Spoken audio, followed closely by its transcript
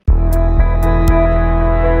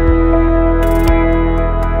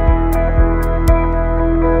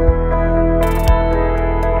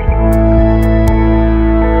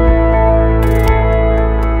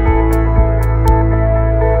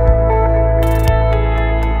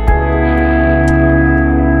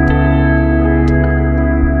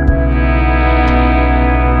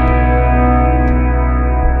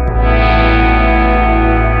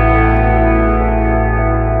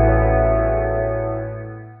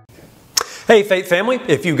Hey, Faith Family,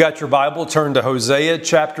 if you've got your Bible, turn to Hosea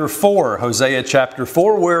chapter 4. Hosea chapter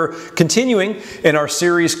 4, we're continuing in our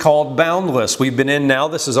series called Boundless. We've been in now,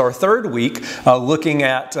 this is our third week, looking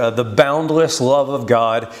at the boundless love of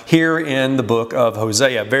God here in the book of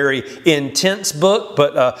Hosea. Very intense book,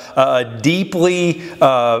 but a deeply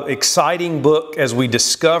exciting book as we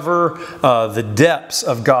discover the depths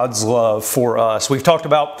of God's love for us. We've talked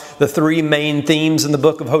about the three main themes in the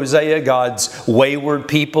book of Hosea: God's wayward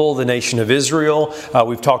people, the nation of Israel.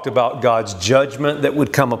 We've talked about God's judgment that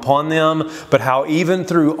would come upon them, but how even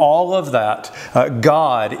through all of that,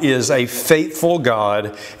 God is a faithful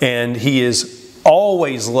God, and He is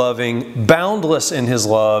always loving, boundless in His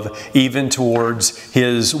love, even towards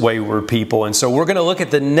His wayward people. And so we're going to look at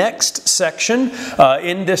the next section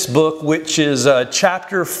in this book, which is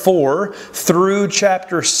chapter 4 through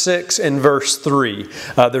chapter 6 and verse 3.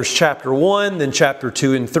 There's chapter 1, then chapter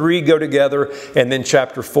 2 and 3 go together, and then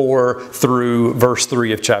chapter 4 through verse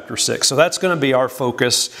 3 of chapter 6. So that's going to be our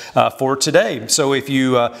focus for today. So if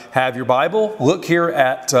you have your Bible, look here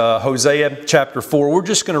at Hosea chapter 4. We're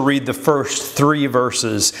just going to read the first three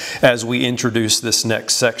verses as we introduce this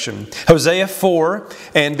next section. Hosea 4,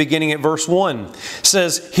 and beginning at verse 1,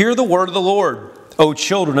 says, "Hear the word of the Lord, O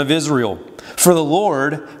children of Israel, for the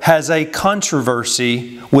Lord has a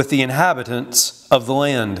controversy with the inhabitants of the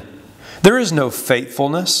land. There is no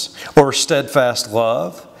faithfulness or steadfast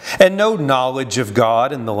love, and no knowledge of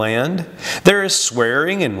God in the land. There is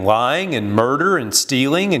swearing and lying and murder and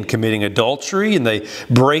stealing and committing adultery, and they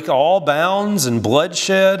break all bounds, and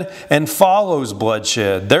bloodshed and follows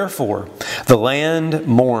bloodshed. Therefore the land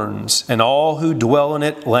mourns, and all who dwell in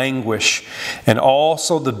it languish, and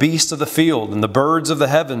also the beasts of the field and the birds of the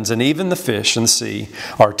heavens and even the fish in the sea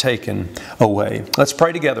are taken away." Let's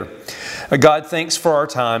pray together. God, thanks for our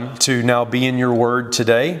time to now be in your word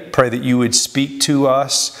today. Pray that you would speak to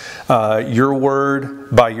us your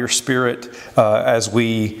word by your Spirit as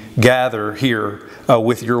we gather here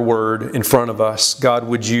with your word in front of us. God,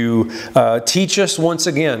 would you teach us once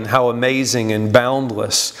again how amazing and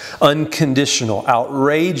boundless, unconditional,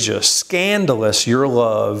 outrageous, scandalous your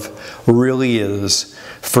love really is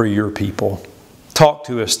for your people. Talk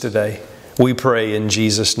to us today, we pray in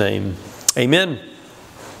Jesus' name. Amen.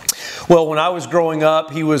 Well, when I was growing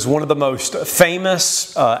up, he was one of the most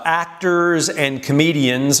famous actors and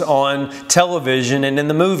comedians on television and in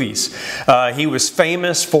the movies. He was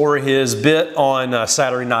famous for his bit on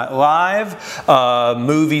Saturday Night Live,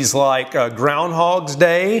 movies like Groundhog's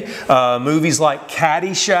Day, movies like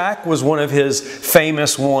Caddyshack was one of his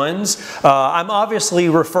famous ones. I'm obviously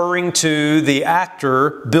referring to the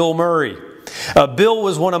actor Bill Murray. Bill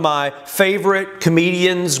was one of my favorite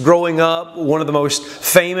comedians growing up, one of the most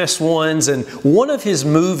famous ones, and one of his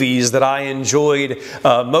movies that I enjoyed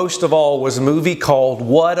most of all was a movie called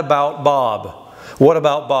What About Bob? What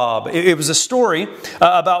About Bob? It was a story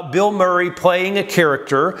about Bill Murray playing a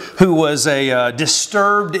character who was a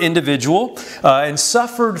disturbed individual and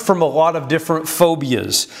suffered from a lot of different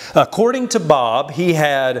phobias. According to Bob, he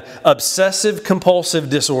had obsessive compulsive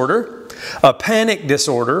disorder, a panic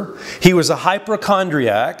disorder, he was a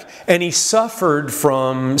hypochondriac, and he suffered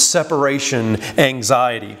from separation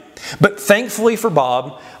anxiety. But thankfully for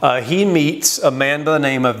Bob, he meets a man by the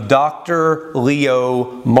name of Dr.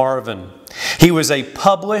 Leo Marvin. He was a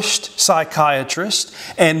published psychiatrist,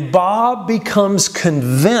 and Bob becomes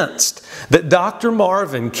convinced that Dr.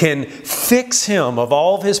 Marvin can fix him of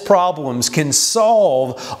all of his problems, can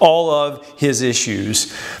solve all of his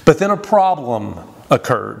issues. But then a problem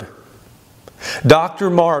occurred.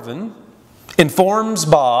 Dr. Marvin informs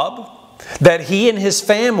Bob that he and his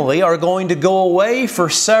family are going to go away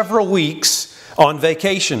for several weeks on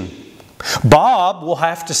vacation. Bob will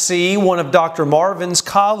have to see one of Dr. Marvin's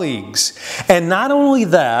colleagues. And not only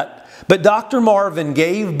that, but Dr. Marvin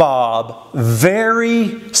gave Bob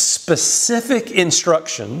very specific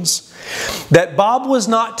instructions that Bob was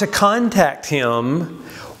not to contact him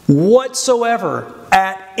whatsoever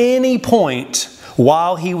at any point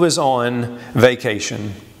while he was on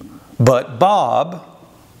vacation. But Bob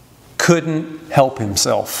couldn't help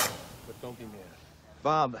himself. But don't be mad.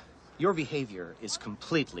 Bob, your behavior is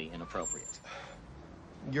completely inappropriate.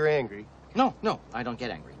 You're angry. No, I don't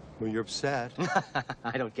get angry. Well, you're upset.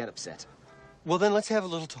 I don't get upset. Well, then let's have a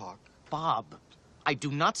little talk. Bob, I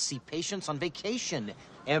do not see patients on vacation,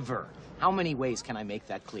 ever. How many ways can I make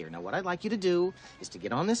that clear? Now, what I'd like you to do is to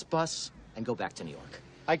get on this bus and go back to New York.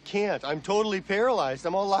 I can't. I'm totally paralyzed.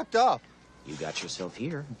 I'm all locked up. You got yourself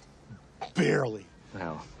here. Barely.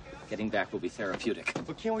 Well, Getting back will be therapeutic.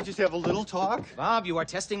 But can't we just have a little talk? Bob, you are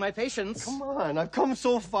testing my patience. Come on, I've come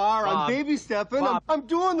so far. Bob. I'm baby stepping. Bob. I'm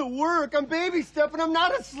doing the work. I'm baby stepping. I'm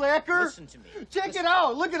not a slacker. Listen to me. Check it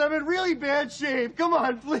out. Look at I'm in really bad shape. Come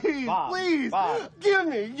on, please, Bob, please. Bob. Give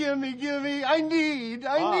me. I need.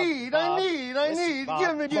 Bob,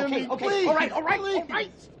 Give me, Okay, please. all right.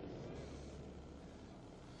 Please.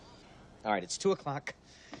 All right, it's 2 o'clock.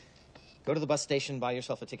 Go to the bus station, buy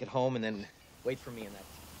yourself a ticket home, and then wait for me in that.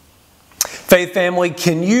 Faith family,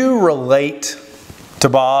 can you relate to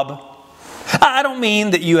Bob? I don't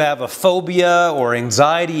mean that you have a phobia or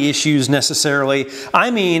anxiety issues necessarily.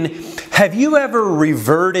 I mean, have you ever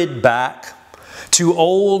reverted back to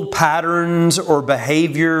old patterns or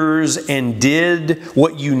behaviors and did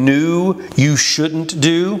what you knew you shouldn't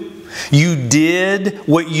do? You did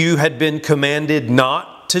what you had been commanded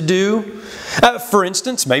not to do? For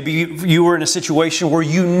instance, maybe you were in a situation where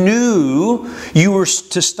you knew you were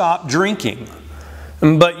to stop drinking,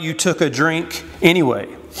 but you took a drink anyway.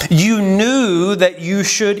 You knew that you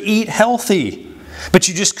should eat healthy, but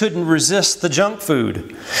you just couldn't resist the junk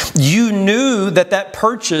food. You knew that that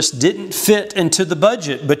purchase didn't fit into the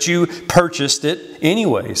budget, but you purchased it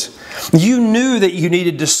anyways. You knew that you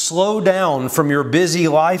needed to slow down from your busy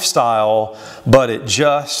lifestyle, but it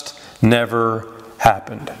just never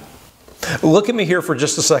happened. Look at me here for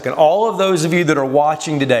just a second. All of those of you that are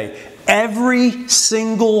watching today, every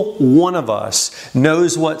single one of us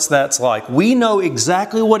knows what that's like. We know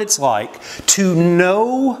exactly what it's like to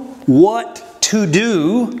know what to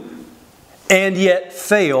do and yet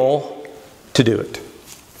fail to do it.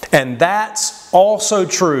 And that's also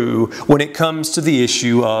true when it comes to the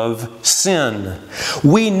issue of sin.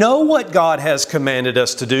 We know what God has commanded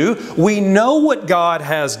us to do. We know what God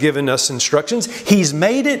has given us instructions. He's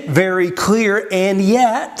made it very clear, and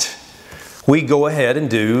yet we go ahead and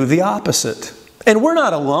do the opposite. And we're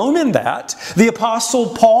not alone in that. The Apostle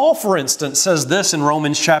Paul, for instance, says this in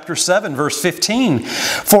Romans chapter 7, verse 15.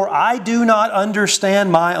 For I do not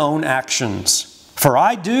understand my own actions. For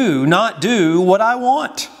I do not do what I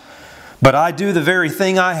want, but I do the very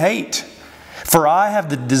thing I hate. For I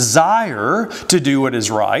have the desire to do what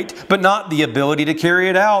is right, but not the ability to carry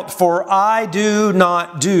it out. For I do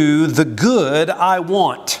not do the good I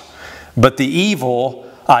want, but the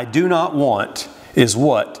evil I do not want is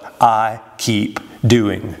what I keep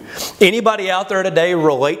doing. Anybody out there today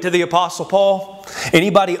relate to the Apostle Paul?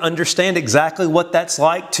 Anybody understand exactly what that's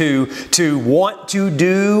like to want to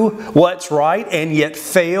do what's right and yet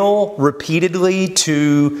fail repeatedly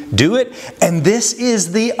to do it? And this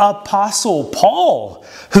is the Apostle Paul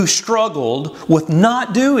who struggled with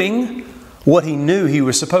not doing what he knew he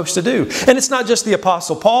was supposed to do. And it's not just the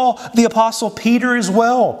Apostle Paul, the Apostle Peter as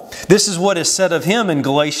well. This is what is said of him in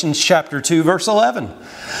Galatians chapter 2, verse 11.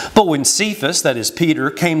 But when Cephas, that is Peter,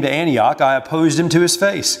 came to Antioch, I opposed him to his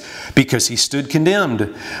face, because he stood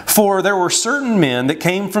condemned. For there were certain men that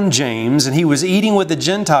came from James, and he was eating with the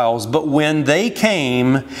Gentiles. But when they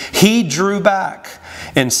came, he drew back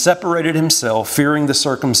and separated himself, fearing the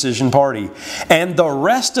circumcision party. And the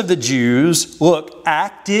rest of the Jews,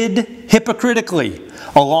 acted hypocritically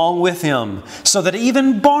along with him, so that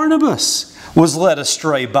even Barnabas was led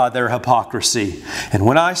astray by their hypocrisy. And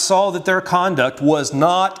when I saw that their conduct was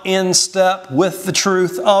not in step with the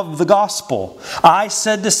truth of the gospel, I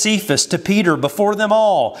said to Cephas, to Peter, before them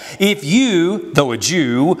all, if you, though a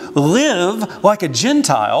Jew, live like a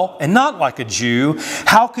Gentile and not like a Jew,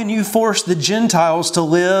 how can you force the Gentiles to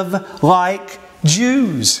live like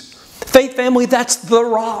Jews? Faith family, that's the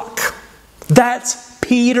rock. That's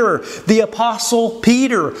Peter, the Apostle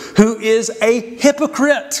Peter, who is a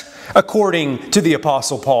hypocrite, according to the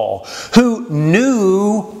Apostle Paul, who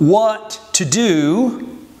knew what to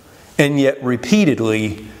do and yet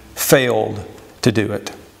repeatedly failed to do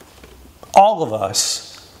it. All of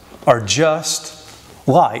us are just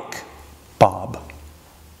like Bob.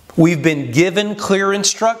 We've been given clear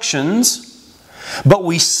instructions, but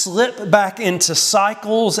we slip back into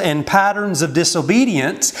cycles and patterns of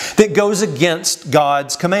disobedience that goes against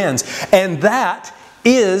God's commands. And that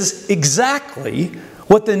is exactly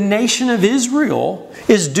what the nation of Israel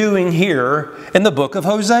is doing here in the book of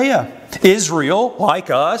Hosea. Israel, like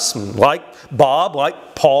us, like Bob,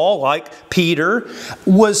 like Paul, like Peter,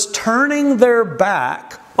 was turning their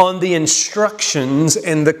back on the instructions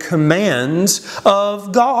and the commands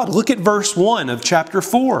of God. Look at verse 1 of chapter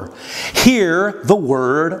 4. Hear the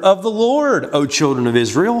word of the Lord, O children of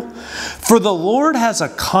Israel. For the Lord has a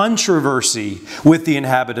controversy with the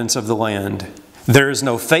inhabitants of the land. There is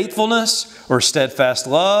no faithfulness or steadfast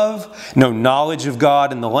love, no knowledge of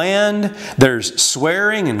God in the land. There's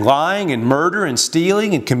swearing and lying and murder and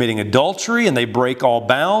stealing and committing adultery, and they break all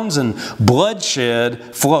bounds, and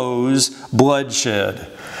bloodshed flows bloodshed.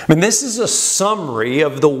 I mean, this is a summary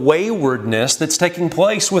of the waywardness that's taking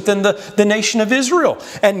place within the nation of Israel.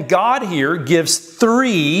 And God here gives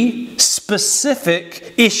 3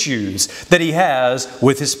 specific issues that He has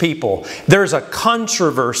with His people. There's a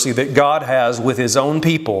controversy that God has with His own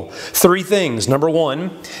people. 3 things. Number 1,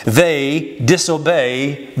 they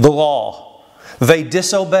disobey the law. They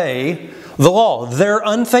disobey the law. They're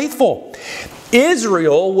unfaithful.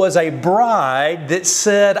 Israel was a bride that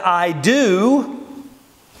said, I do,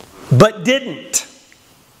 but didn't.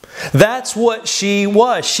 That's what she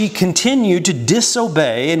was. She continued to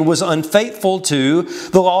disobey and was unfaithful to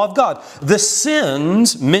the law of God. The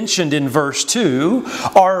sins mentioned in verse 2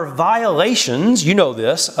 are violations, you know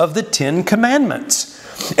this, of the 10 Commandments.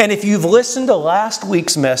 And if you've listened to last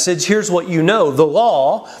week's message, here's what you know. The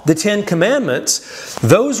law, the 10 Commandments,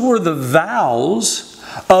 those were the vows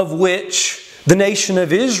of which the nation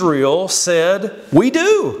of Israel said, we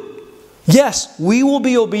do. Yes, we will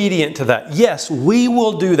be obedient to that. Yes, we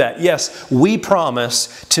will do that. Yes, we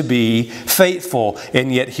promise to be faithful.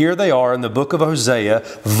 And yet here they are in the book of Hosea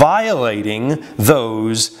violating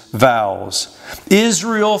those vows.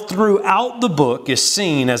 Israel throughout the book is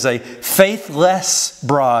seen as a faithless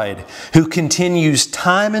bride who continues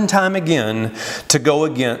time and time again to go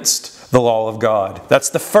against the law of God. That's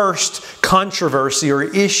the first controversy or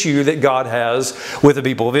issue that God has with the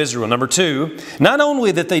people of Israel. Number 2, not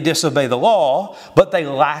only that they disobey the law, but they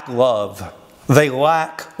lack love. They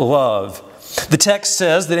lack love. The text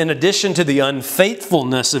says that in addition to the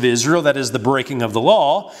unfaithfulness of Israel, that is the breaking of the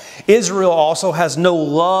law, Israel also has no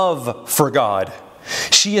love for God.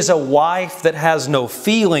 She is a wife that has no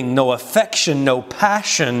feeling, no affection, no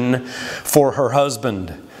passion for her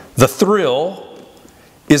husband. The thrill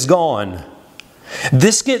is gone.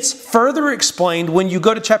 This gets further explained when you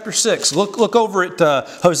go to chapter 6. Look over at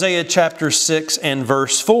Hosea chapter 6 and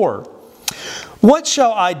verse 4. What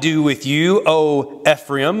shall I do with you, O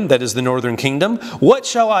Ephraim, that is the northern kingdom? What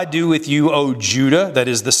shall I do with you, O Judah, that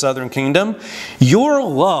is the southern kingdom? Your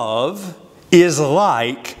love is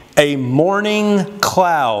like a morning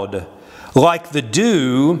cloud, like the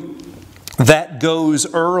dew that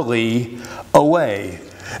goes early away.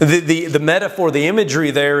 The metaphor, the imagery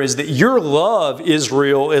there is that your love,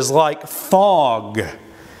 Israel, is like fog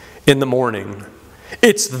in the morning.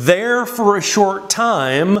 It's there for a short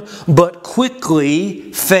time, but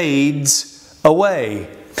quickly fades away.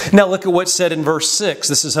 Now look at what's said in verse 6.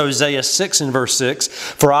 This is Hosea 6 and verse 6.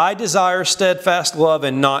 For I desire steadfast love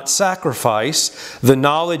and not sacrifice, the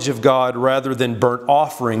knowledge of God rather than burnt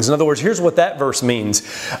offerings. In other words, here's what that verse means.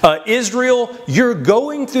 Israel, you're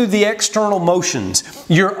going through the external motions.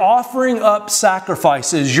 You're offering up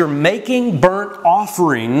sacrifices. You're making burnt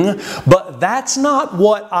offering. But that's not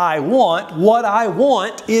what I want. What I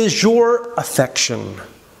want is your affection.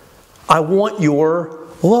 I want your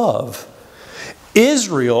love.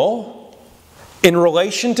 Israel, in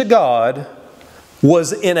relation to God,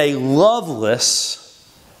 was in a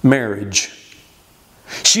loveless marriage.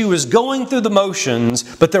 She was going through the motions,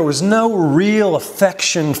 but there was no real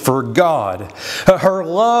affection for God. Her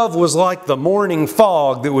love was like the morning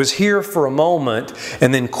fog that was here for a moment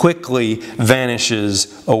and then quickly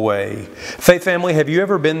vanishes away. Faith family, have you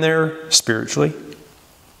ever been there spiritually?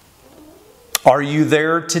 Are you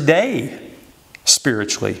there today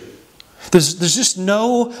spiritually? There's just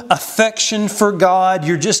no affection for God.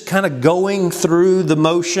 You're just kind of going through the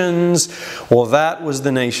motions. Well, that was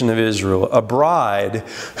the nation of Israel, a bride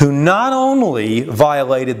who not only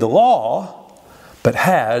violated the law, but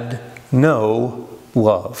had no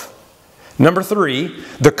love. Number 3,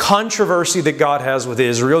 the controversy that God has with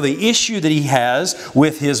Israel, the issue that He has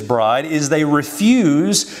with His bride, is they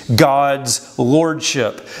refuse God's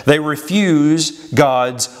lordship. They refuse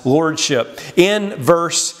God's lordship. In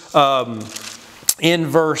verse 1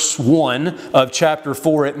 of chapter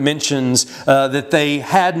 4, it mentions that they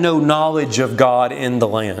had no knowledge of God in the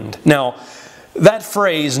land. Now, that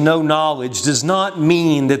phrase, no knowledge, does not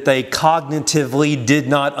mean that they cognitively did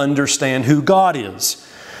not understand who God is.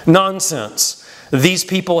 Nonsense. These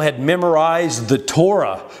people had memorized the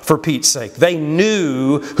Torah, for Pete's sake. They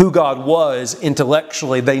knew who God was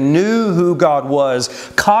intellectually. They knew who God was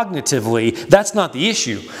cognitively. That's not the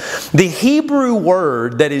issue. The Hebrew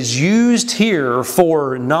word that is used here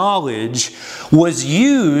for knowledge was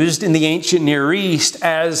used in the ancient Near East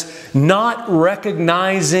as not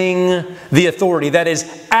recognizing the authority. That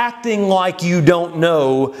is, acting like you don't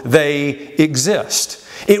know they exist.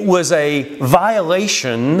 It was a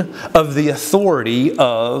violation of the authority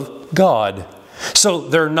of God. So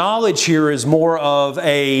their knowledge here is more of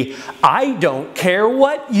a, I don't care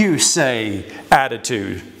what you say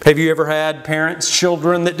attitude. Have you ever had parents,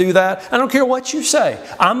 children that do that? I don't care what you say.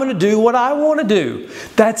 I'm going to do what I want to do.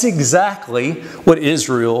 That's exactly what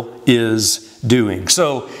Israel is doing.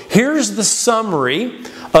 So here's the summary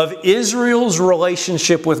of Israel's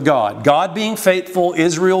relationship with God. God being faithful,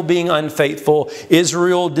 Israel being unfaithful.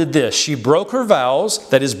 Israel did this. She broke her vows,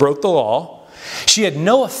 that is, broke the law. She had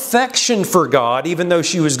no affection for God, even though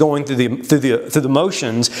she was going through the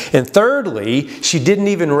motions. And thirdly, she didn't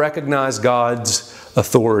even recognize God's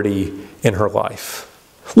authority in her life.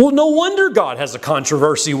 Well, no wonder God has a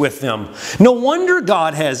controversy with them. No wonder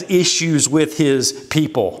God has issues with His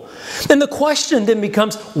people. And the question then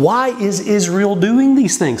becomes, why is Israel doing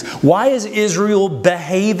these things? Why is Israel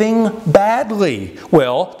behaving badly?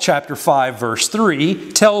 Well, chapter 5, verse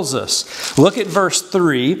 3 tells us. Look at verse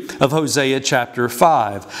 3 of Hosea chapter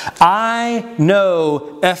 5. I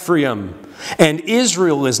know Ephraim, and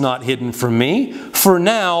Israel is not hidden from me. For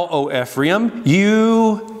now, O Ephraim,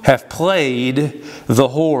 you have played the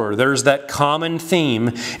whore. There's that common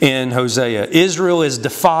theme in Hosea. Israel is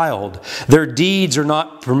defiled. Their deeds are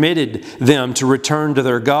not permitted them to return to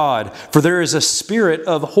their God. For there is a spirit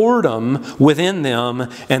of whoredom within them,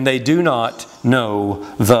 and they do not know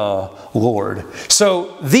the Lord.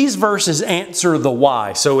 So these verses answer the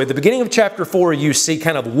why. So at the beginning of chapter 4, you see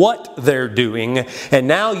kind of what they're doing, and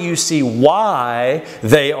now you see why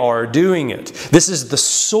they are doing it. This is the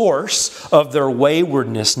source of their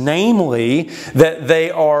waywardness, namely that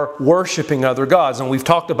they are worshiping other gods. And we've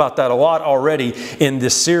talked about that a lot already in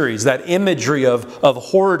this series, that imagery of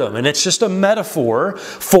whoredom. And it's just a metaphor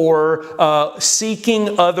for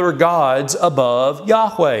seeking other gods above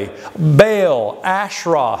Yahweh, Baal,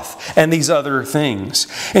 Ashtaroth, and these other things.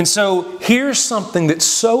 And so here's something that's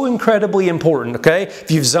so incredibly important, okay?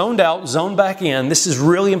 If you've zoned out, zone back in. This is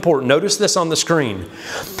really important. Notice this on the screen.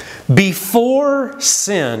 Before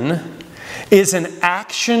sin is an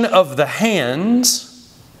action of the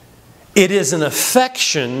hands, it is an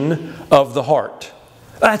affection of the heart.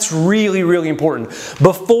 That's really, really important.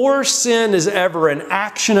 Before sin is ever an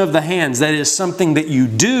action of the hands, that is something that you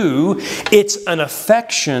do, it's an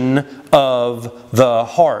affection of the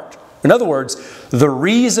heart. In other words, the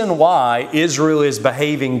reason why Israel is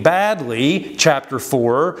behaving badly, chapter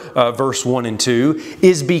 4, verse 1 and 2,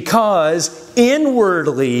 is because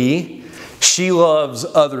inwardly she loves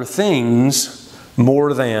other things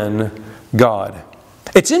more than God.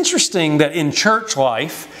 It's interesting that in church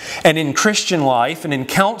life and in Christian life and in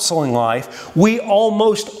counseling life, we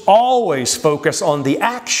almost always focus on the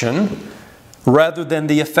action rather than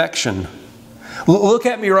the affection. Look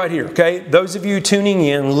at me right here, okay? Those of you tuning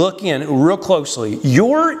in, look in real closely.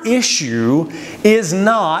 Your issue is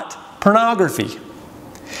not pornography.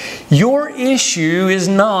 Your issue is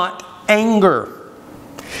not anger.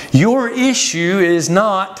 Your issue is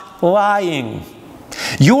not lying.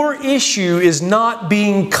 Your issue is not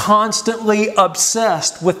being constantly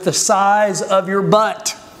obsessed with the size of your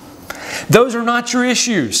butt. Those are not your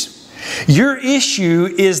issues. Your issue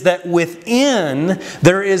is that within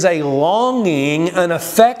there is a longing, an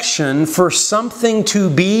affection for something to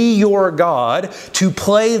be your God, to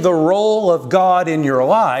play the role of God in your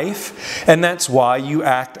life, and that's why you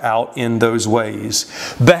act out in those ways.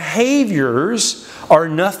 Behaviors are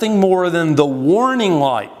nothing more than the warning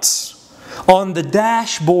lights on the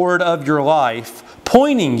dashboard of your life,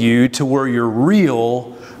 pointing you to where your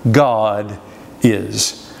real God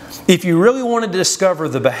is. If you really want to discover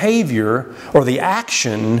the behavior or the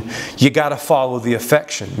action, you got to follow the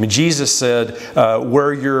affection. I mean, Jesus said,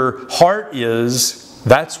 where your heart is,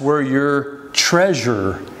 that's where your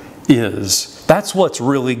treasure is. That's what's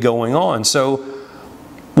really going on. So,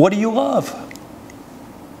 what do you love?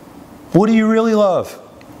 What do you really love?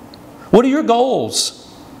 What are your goals?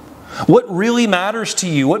 What really matters to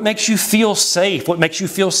you? What makes you feel safe? What makes you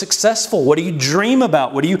feel successful? What do you dream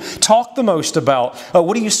about? What do you talk the most about?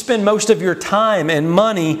 What do you spend most of your time and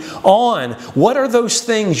money on? What are those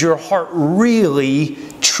things your heart really,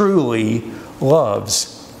 truly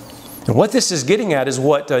loves? And what this is getting at is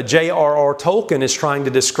what J.R.R. Tolkien is trying to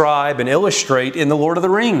describe and illustrate in The Lord of the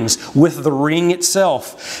Rings with the ring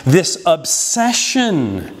itself. This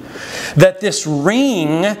obsession that this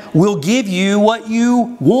ring will give you what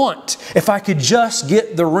you want. If I could just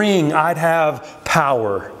get the ring, I'd have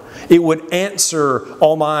power. It would answer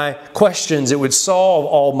all my questions. It would solve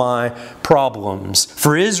all my problems.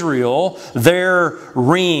 For Israel, their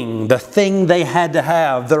ring, the thing they had to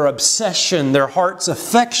have, their obsession, their heart's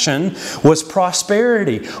affection was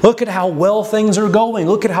prosperity. Look at how well things are going.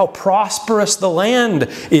 Look at how prosperous the land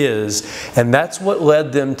is. And that's what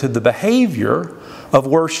led them to the behavior of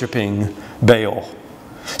worshiping Baal.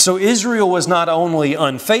 So Israel was not only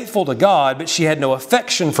unfaithful to God, but she had no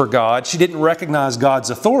affection for God. She didn't recognize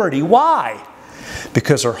God's authority. Why?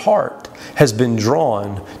 Because her heart has been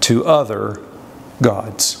drawn to other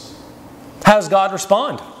gods. How does God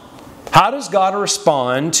respond? How does God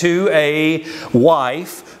respond to a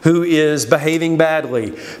wife who is behaving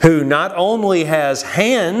badly, who not only has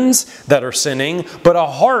hands that are sinning, but a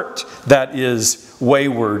heart that is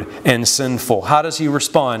wayward and sinful? How does He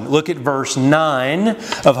respond? Look at verse 9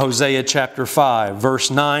 of Hosea chapter 5.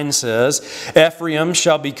 Verse 9 says, Ephraim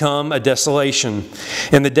shall become a desolation.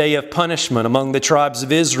 In the day of punishment among the tribes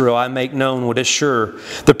of Israel I make known what is sure.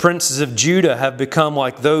 The princes of Judah have become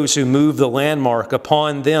like those who move the landmark.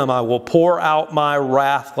 Upon them I will pour out my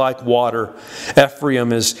wrath like water.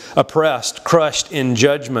 Ephraim is oppressed, crushed in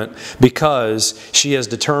judgment, because she has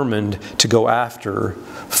determined to go after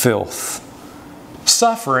filth.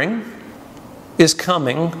 Suffering is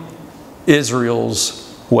coming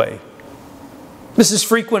Israel's way. This is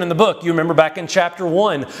frequent in the book. You remember back in chapter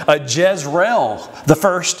 1, Jezreel, the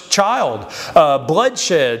first child,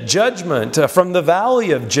 bloodshed, judgment from the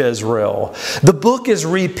valley of Jezreel. The book is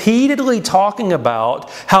repeatedly talking about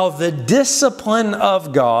how the discipline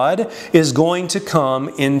of God is going to come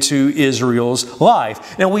into Israel's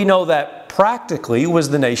life. Now we know that practically was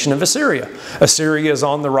the nation of Assyria. Assyria is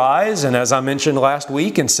on the rise, and as I mentioned last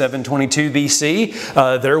week, in 722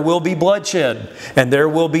 BC, there will be bloodshed and there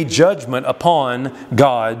will be judgment upon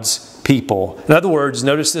God's people. In other words,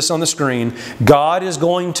 notice this on the screen, God is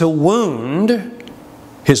going to wound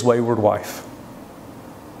His wayward wife.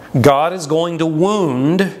 God is going to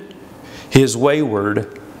wound His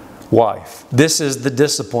wayward wife. This is the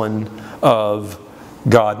discipline of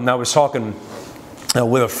God. And I was talking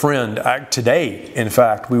with a friend today. In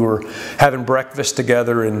fact, we were having breakfast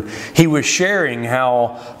together, and he was sharing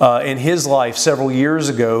how in his life several years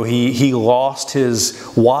ago he lost his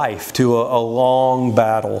wife to a long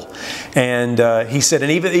battle. And he said, and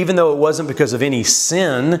even though it wasn't because of any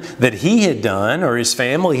sin that he had done or his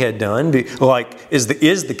family had done, like is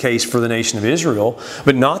the case for the nation of Israel,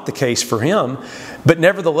 but not the case for him. But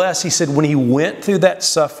nevertheless, he said when he went through that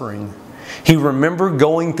suffering, he remembered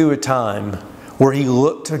going through a time where he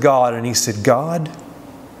looked to God and he said, God,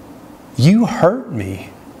 you hurt me.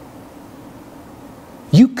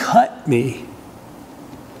 You cut me.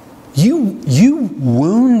 You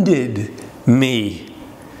wounded me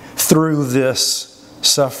through this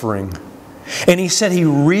suffering. And he said he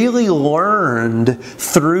really learned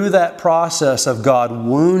through that process of God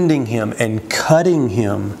wounding him and cutting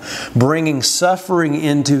him, bringing suffering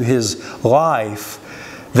into his life,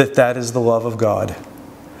 that is the love of God.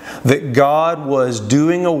 That God was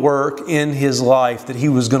doing a work in his life, that he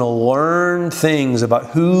was going to learn things about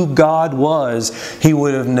who God was he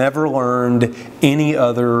would have never learned any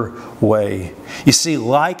other way. You see,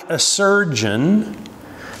 like a surgeon,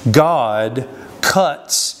 God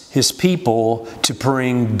cuts His people to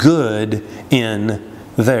bring good in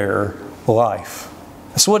their life.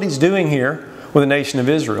 That's what He's doing here with the nation of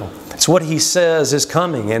Israel. It's what He says is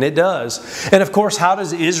coming, and it does. And of course, how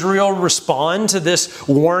does Israel respond to this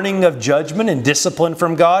warning of judgment and discipline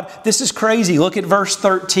from God? This is crazy. Look at verse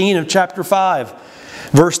 13 of chapter 5.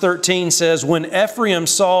 Verse 13 says, When Ephraim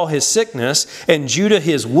saw his sickness and Judah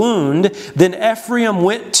his wound, then Ephraim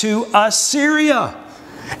went to Assyria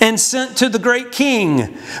and sent to the great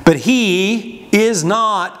king. But he is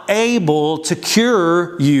not able to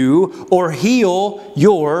cure you or heal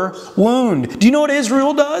your wound. Do you know what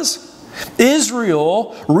Israel does?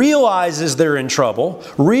 Israel realizes they're in trouble,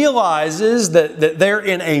 realizes that they're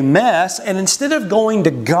in a mess, and instead of going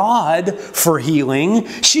to God for healing,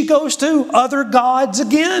 she goes to other gods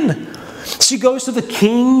again. She goes to the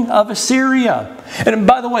king of Assyria. And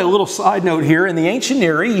by the way, a little side note here, in the ancient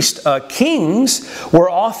Near East, kings were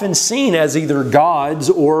often seen as either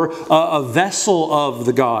gods or a vessel of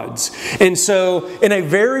the gods. And so, in a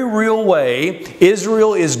very real way,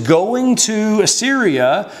 Israel is going to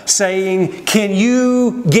Assyria saying, can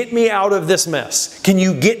you get me out of this mess? Can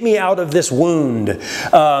you get me out of this wound?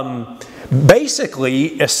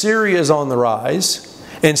 Basically, Assyria is on the rise.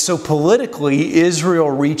 And so politically,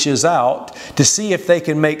 Israel reaches out to see if they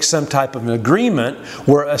can make some type of an agreement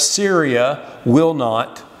where Assyria will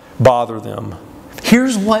not bother them.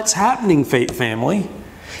 Here's what's happening, Faith Family.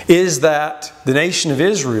 is that the nation of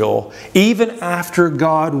Israel, even after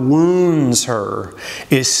God wounds her,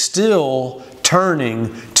 is still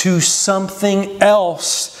turning to something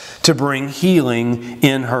else to bring healing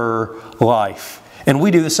in her life. And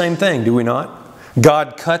we do the same thing, do we not?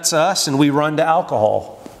 God cuts us and we run to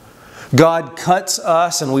alcohol. God cuts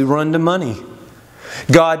us and we run to money.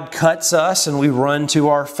 God cuts us and we run to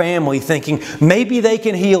our family thinking, maybe they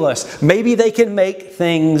can heal us. Maybe they can make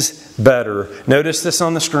things better. Notice this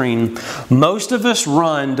on the screen. Most of us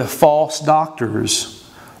run to false doctors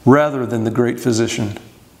rather than the great physician.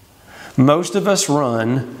 Most of us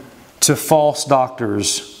run to false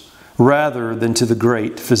doctors rather than to the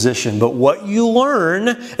great physician. But what you learn,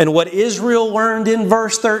 and what Israel learned in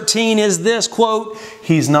verse 13 is this, quote,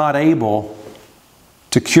 He's not able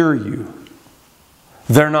to cure you.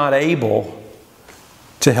 They're not able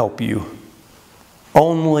to help you.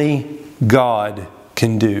 Only God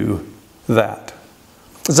can do that.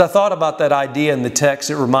 As I thought about that idea in the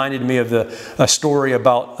text, it reminded me of a story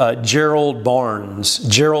about Gerald Barnes.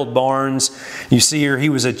 Gerald Barnes, you see here, he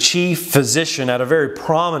was a chief physician at a very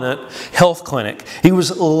prominent health clinic. He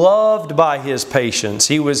was loved by his patients.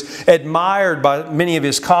 He was admired by many of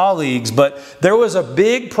his colleagues, but there was a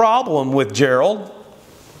big problem with Gerald.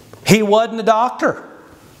 He wasn't a doctor.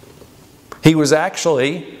 He was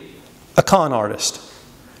actually a con artist.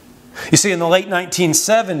 You see, in the late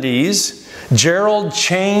 1970s, Gerald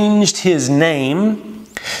changed his name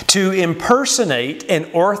to impersonate an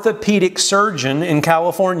orthopedic surgeon in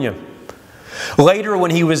California. Later,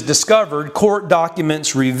 when he was discovered, court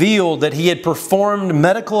documents revealed that he had performed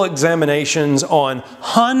medical examinations on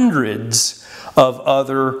hundreds of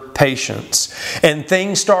other patients. And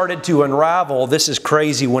things started to unravel. This is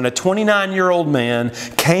crazy. When a 29-year-old man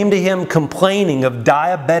came to him complaining of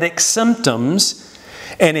diabetic symptoms,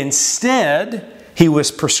 and instead he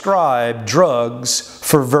was prescribed drugs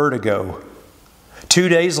for vertigo. 2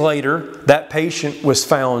 days later, that patient was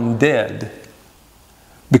found dead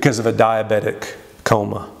because of a diabetic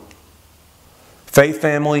coma. Faith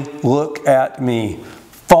family, look at me.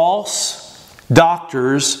 False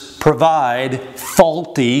doctors provide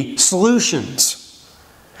faulty solutions.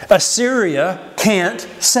 Assyria can't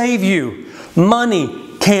save you.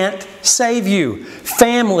 Money can't save you.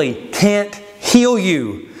 Family can't heal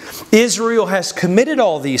you. Israel has committed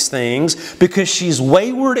all these things because she's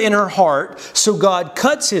wayward in her heart, so God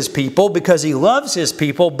cuts His people because He loves His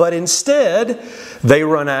people, but instead they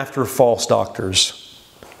run after false doctors.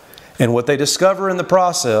 And what they discover in the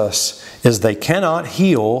process is they cannot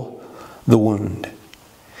heal the wound.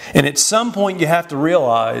 And at some point you have to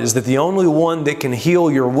realize that the only one that can heal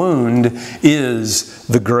your wound is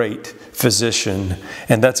the great physician.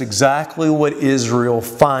 And that's exactly what Israel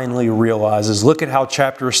finally realizes. Look at how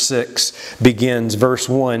chapter 6 begins, verse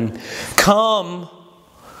 1. Come,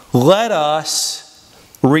 let us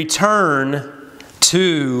return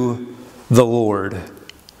to the Lord.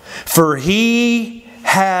 For He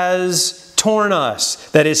has torn us.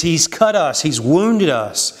 That is, He's cut us. He's wounded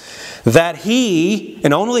us. That He,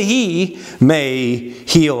 and only He, may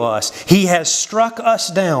heal us. He has struck us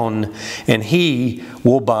down, and He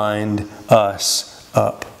will bind us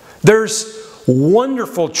up. There's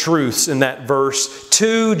wonderful truths in that verse.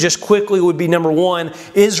 2, just quickly, would be number 1,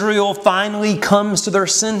 Israel finally comes to their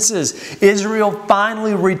senses. Israel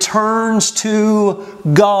finally returns to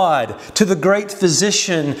God, to the great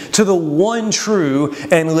physician, to the one true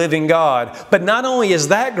and living God. But not only is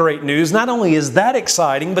that great news, not only is that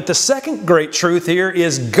exciting, but the second great truth here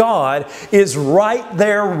is God is right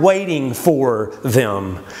there waiting for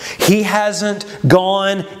them. He hasn't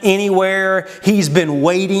gone anywhere. He's been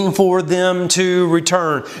waiting for them to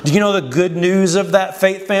return. Do you know the good news of that,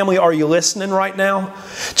 faith family? Are you listening right now?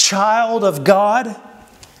 Child of God,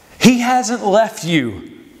 He hasn't left you.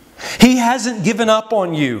 He hasn't given up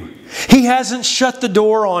on you. He hasn't shut the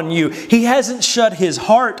door on you. He hasn't shut His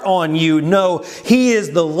heart on you. No, He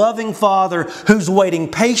is the loving Father who's waiting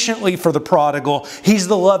patiently for the prodigal. He's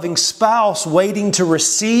the loving spouse waiting to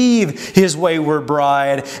receive His wayward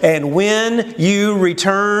bride. And when you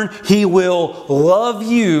return, He will love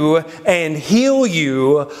you and heal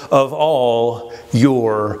you of all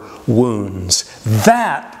your wounds.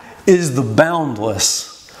 That is the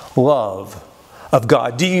boundless love of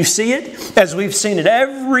God. Do you see it? As we've seen it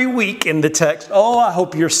every week in the text. Oh, I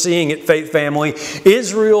hope you're seeing it, faith family.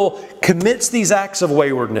 Israel commits these acts of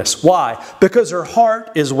waywardness. Why? Because her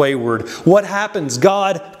heart is wayward. What happens?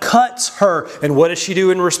 God cuts her. And what does she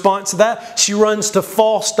do in response to that? She runs to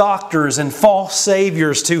false doctors and false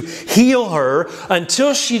saviors to heal her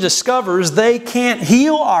until she discovers they can't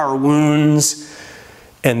heal our wounds.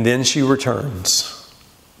 And then she returns.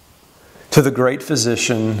 to the great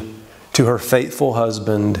physician, to her faithful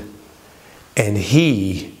husband, and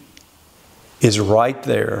he is right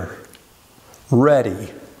there,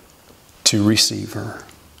 ready to receive her.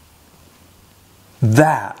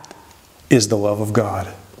 That is the love of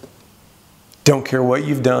God. Don't care what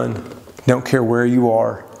you've done. Don't care where you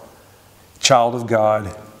are. Child of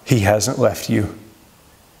God, He hasn't left you.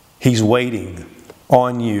 He's waiting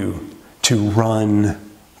on you to run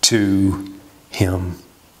to Him.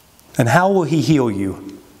 And how will He heal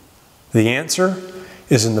you? The answer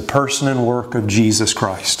is in the person and work of Jesus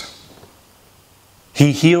Christ.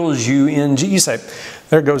 He heals you in Jesus. You say,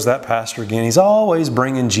 there goes that pastor again. He's always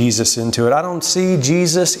bringing Jesus into it. I don't see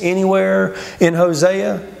Jesus anywhere in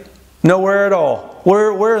Hosea. Nowhere at all.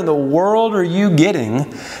 Where in the world are you getting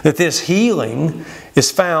that this healing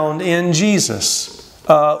is found in Jesus?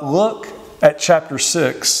 Look at chapter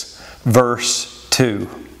 6, verse 2.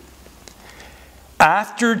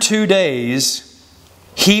 After 2 days,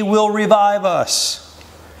 He will revive us.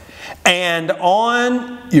 And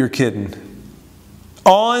you're kidding.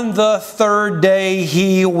 On the third day,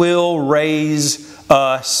 He will raise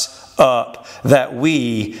us up, that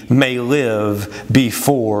we may live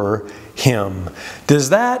before Him. Does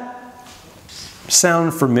that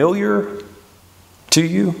sound familiar to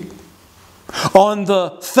you? On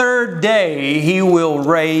the third day, He will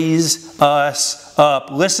raise us up.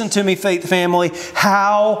 Listen to me, faith family.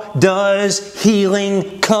 How does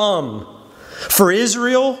healing come? For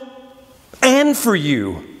Israel and for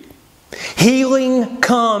you. Healing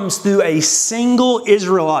comes through a single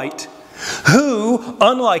Israelite who,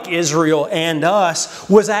 unlike Israel and us,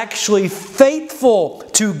 was actually faithful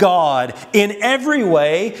to God in every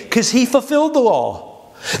way because he fulfilled the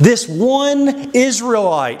law. This one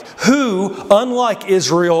Israelite who, unlike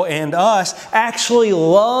Israel and us, actually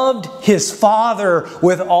loved his father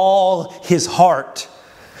with all his heart.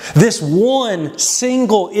 This one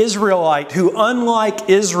single Israelite who, unlike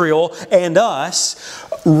Israel and us,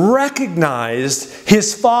 recognized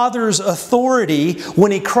his father's authority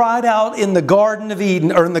when he cried out in the Garden of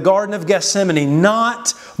Eden, or in the Garden of Gethsemane,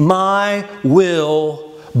 "Not my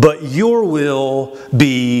will, but your will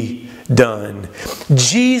be done."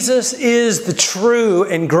 Jesus is the true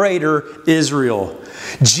and greater Israel.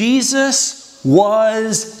 Jesus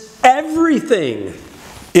was everything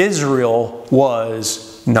Israel was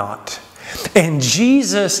not. And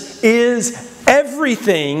Jesus is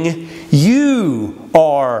everything you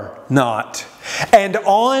are not. And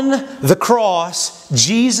on the cross,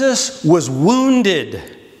 Jesus was wounded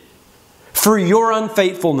for your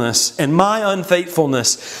unfaithfulness and my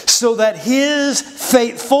unfaithfulness, so that His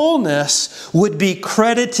faithfulness would be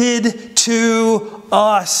credited to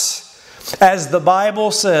us. As the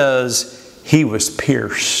Bible says, He was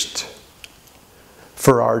pierced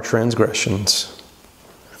for our transgressions.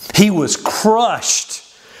 He was crushed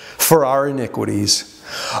for our iniquities.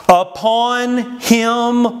 Upon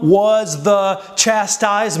Him was the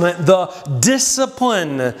chastisement, the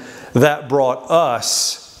discipline that brought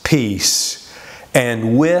us peace.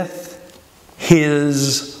 And with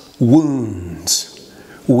His wounds,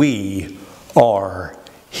 we are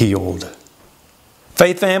healed.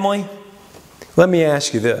 Faith family, let me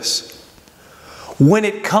ask you this. When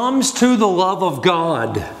it comes to the love of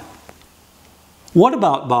God, what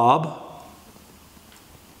about Bob?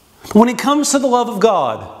 When it comes to the love of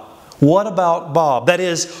God, what about Bob? That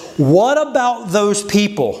is, what about those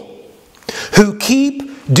people who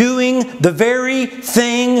keep doing the very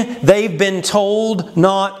thing they've been told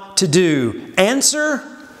not to do? Answer,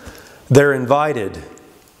 they're invited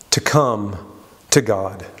to come to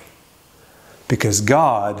God. Because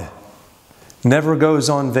God never goes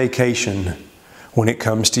on vacation when it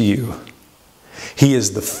comes to you. He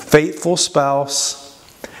is the faithful spouse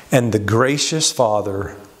and the gracious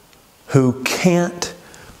Father who can't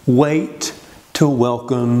wait to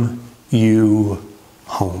welcome you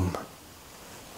home.